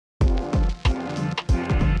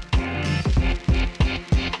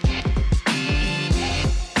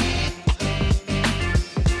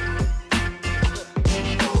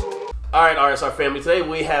All right, RSR family, today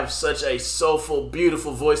we have such a soulful,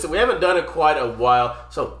 beautiful voice that we haven't done in quite a while.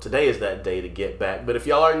 So today is that day to get back. But if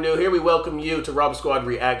y'all are new here, we welcome you to Rob Squad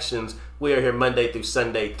Reactions. We are here Monday through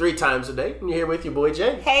Sunday, 3 times a day. And you're here with your boy,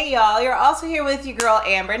 James. Hey, y'all. You're also here with your girl,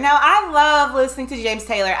 Amber. Now, I love listening to James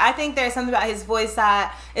Taylor. I think there's something about his voice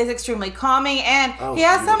that is extremely calming. And he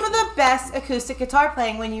has some of the best acoustic guitar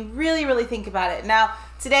playing when you really, really think about it. Now,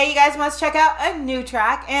 today you guys must check out a new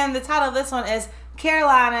track. And the title of this one is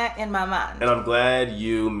Carolina in My Mind. And I'm glad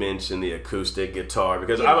you mentioned the acoustic guitar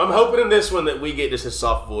because I'm hoping in this one that we get just his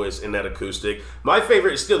soft voice in that acoustic. My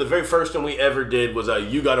favorite is still the very first one we ever did was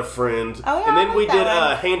You Got a Friend. Oh, yeah, and then like we did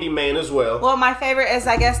one. Handyman as well. Well, my favorite is,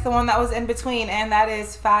 I guess, the one that was in between, and that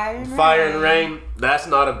is Fire and Rain. Fire and Rain. That's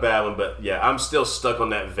not a bad one, but yeah, I'm still stuck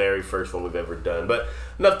on that very first one we've ever done. But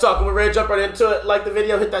enough talking, we're ready to jump right into it. Like the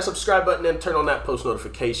video, hit that subscribe button, and turn on that post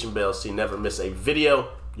notification bell so you never miss a video.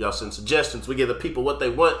 Y'all send suggestions. We give the people what they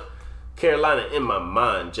want. Carolina in My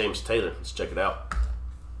Mind, James Taylor. Let's check it out.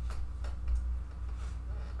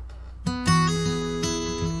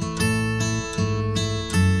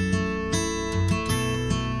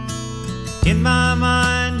 In my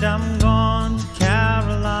mind, I'm gone to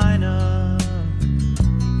Carolina.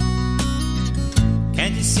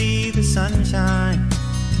 Can't you see the sunshine?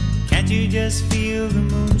 Can't you just feel the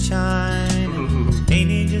moonshine? Ain't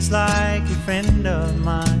it just like a friend of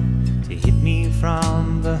mine to hit me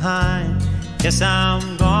from behind? Yes,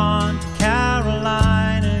 I'm gone to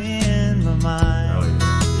Carolina in my mind. Oh,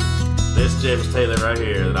 yeah. This James Taylor right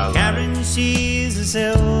here that I like. Karen, she's a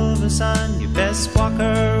silver sun. You best walk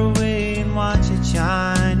her away and watch it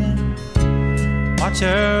shining. Watch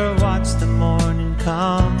her watch the morning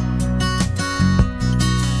come.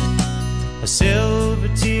 A silver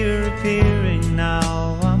tear appearing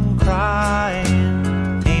now. I'm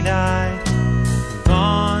crying, ain't I? I'm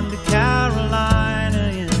gone to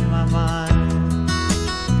Carolina in my mind.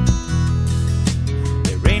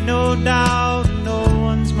 There ain't no doubt in no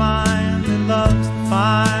one's mind that love's the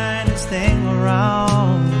finest thing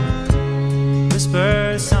around.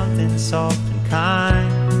 Whisper something soft and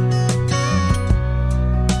kind.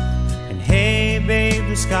 And hey babe,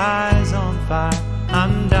 the sky's on fire.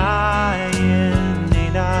 I'm dying,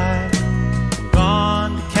 ain't I? I'm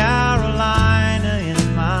gone to Carolina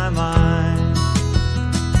in my mind.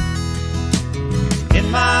 In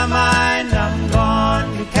my mind, I'm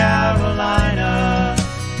gone to Carolina.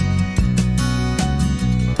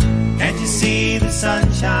 Can't you see the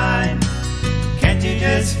sunshine? Can't you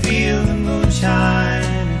just feel the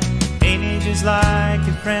moonshine? Ain't it just like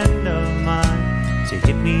a friend of mine to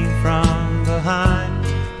hit me from behind?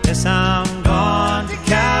 Yes, I'm gone to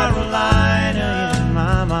Carolina in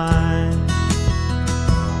my mind.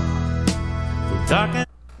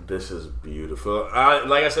 This is beautiful.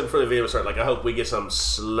 Like I said before the video started, like I hope we get some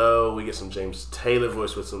slow, we get some James Taylor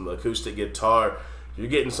voice with some acoustic guitar. You're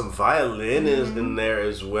getting some violin in there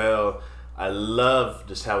as well. I love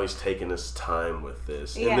just how he's taking his time with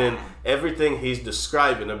this. Yeah. And then everything he's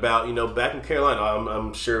describing about, you know, back in Carolina,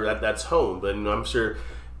 I'm sure that's home, but you know, I'm sure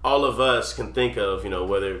all of us can think of, you know,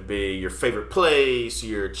 whether it be your favorite place,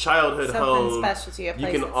 your childhood home. Something special to you.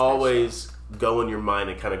 You can always go in your mind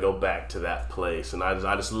and kind of go back to that place. And I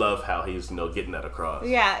just love how he's, you know, getting that across.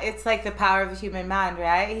 Yeah, it's like the power of the human mind,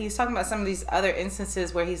 right? He's talking about some of these other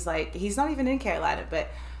instances where he's like, he's not even in Carolina, but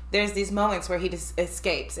there's these moments where he just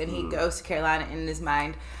escapes and he goes to Carolina in his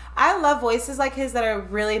mind. I love voices like his that are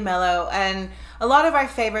really mellow, and a lot of our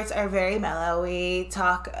favorites are very mellow. We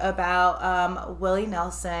talk about Willie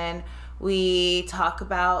Nelson. We talk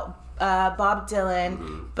about Bob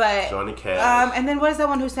Dylan, but Johnny Cash. and then what is that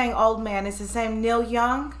one who sang "Old Man"? Is his name Neil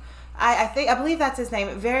Young? I believe that's his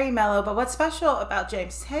name. Very mellow. But what's special about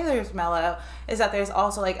James Taylor's mellow is that there's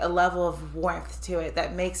also like a level of warmth to it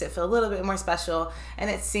that makes it feel a little bit more special, and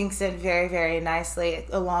it sinks in very, very nicely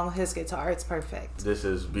along with his guitar. It's perfect. This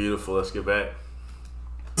is beautiful. Let's get back.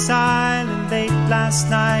 Silent late last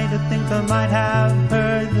night, I think I might have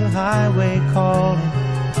heard the highway calling.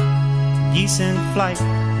 Geese in flight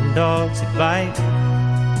and dogs that bite.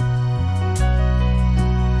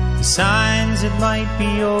 The signs that might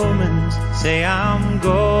be omens say I'm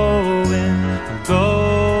going, I'm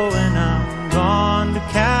gone to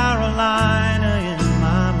Carolina in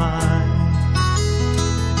my mind.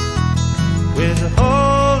 With a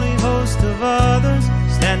holy host of others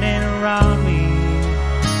standing around me,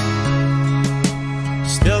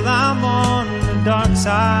 still I'm on the dark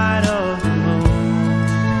side of the moon.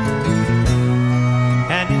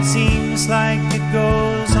 And it seems like it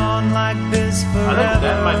goes on like this forever. I think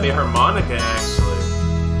that might be harmonica,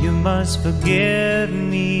 actually. You must forgive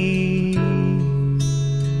me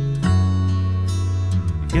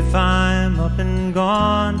if I'm up and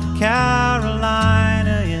gone to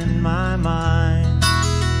Carolina in my mind.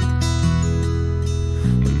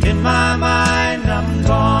 In my mind, I'm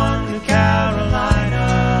gone to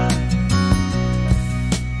Carolina.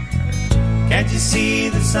 Can't you see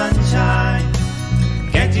the sunshine?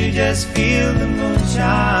 Can't you just feel the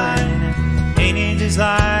moonshine? Ain't it just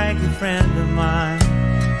like a friend of mine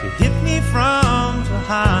to hit me from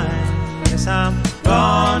behind? Yes, I'm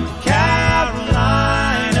gone to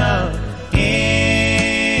Carolina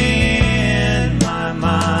in my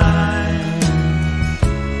mind.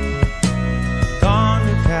 Gone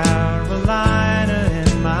to Carolina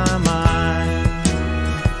in my mind.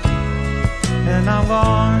 And I'm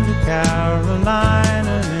gone to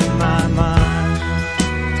Carolina in my mind.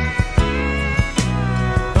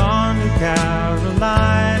 Gone to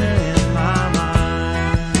Carolina in my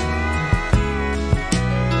mind.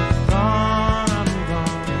 Gone, I'm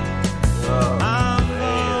gone. I'm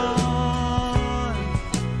gone.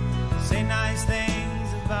 Say nice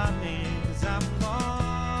things about me, 'cause I'm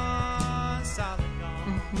gone, solid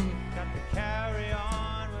gone. Got to carry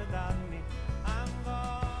on without me. I'm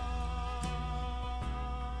gone.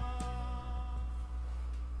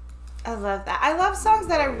 I love that. I love songs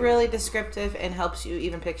that are really descriptive and helps you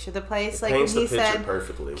even picture the place. Like when Paints the he picture said,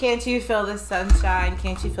 perfectly. "Can't you feel the sunshine?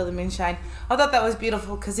 Can't you feel the moonshine?" I thought that was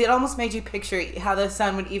beautiful because it almost made you picture how the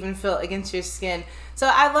sun would even feel against your skin. So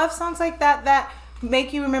I love songs like that that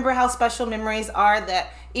make you remember how special memories are,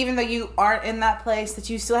 that even though you aren't in that place, that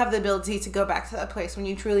you still have the ability to go back to that place when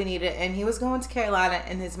you truly need it. And he was going to Carolina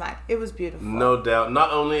in his mind. It was beautiful. No doubt.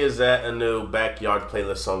 Not only is that a new backyard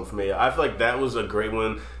playlist song for me, I feel like that was a great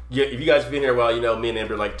one. Yeah, if you guys have been here a while, you know me and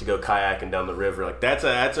Amber like to go kayaking down the river. Like that's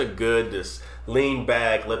a good just lean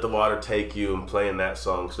back, let the water take you, and playing that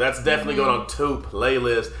song. So that's definitely going on two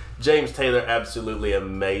playlist. James Taylor, absolutely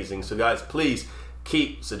amazing. So guys, please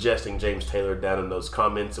keep suggesting James Taylor down in those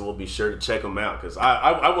comments, and we'll be sure to check him out because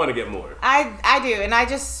I want to get more. I do, and I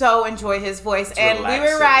just so enjoy his voice. And relaxing. we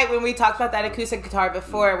were right when we talked about that acoustic guitar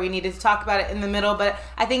before. We needed to talk about it in the middle, but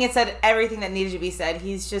I think it said everything that needed to be said.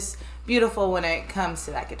 He's just beautiful when it comes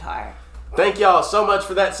to that guitar. Thank y'all so much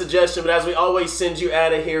for that suggestion. But as we always send you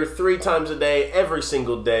out of here 3 times a day, every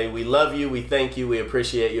single day. We love you. We thank you. We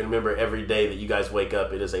appreciate you. And remember, every day that you guys wake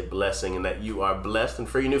up, it is a blessing and that you are blessed. And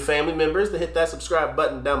for your new family members, to hit that subscribe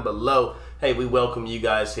button down below. Hey, we welcome you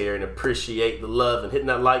guys here and appreciate the love and hitting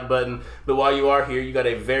that like button. But while you are here, you got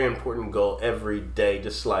a very important goal every day,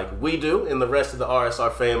 just like we do and the rest of the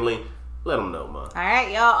RSR family. Let them know, man. All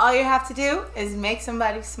right, y'all. All you have to do is make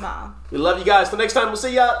somebody smile. We love you guys. Till next time, we'll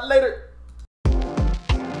see y'all later.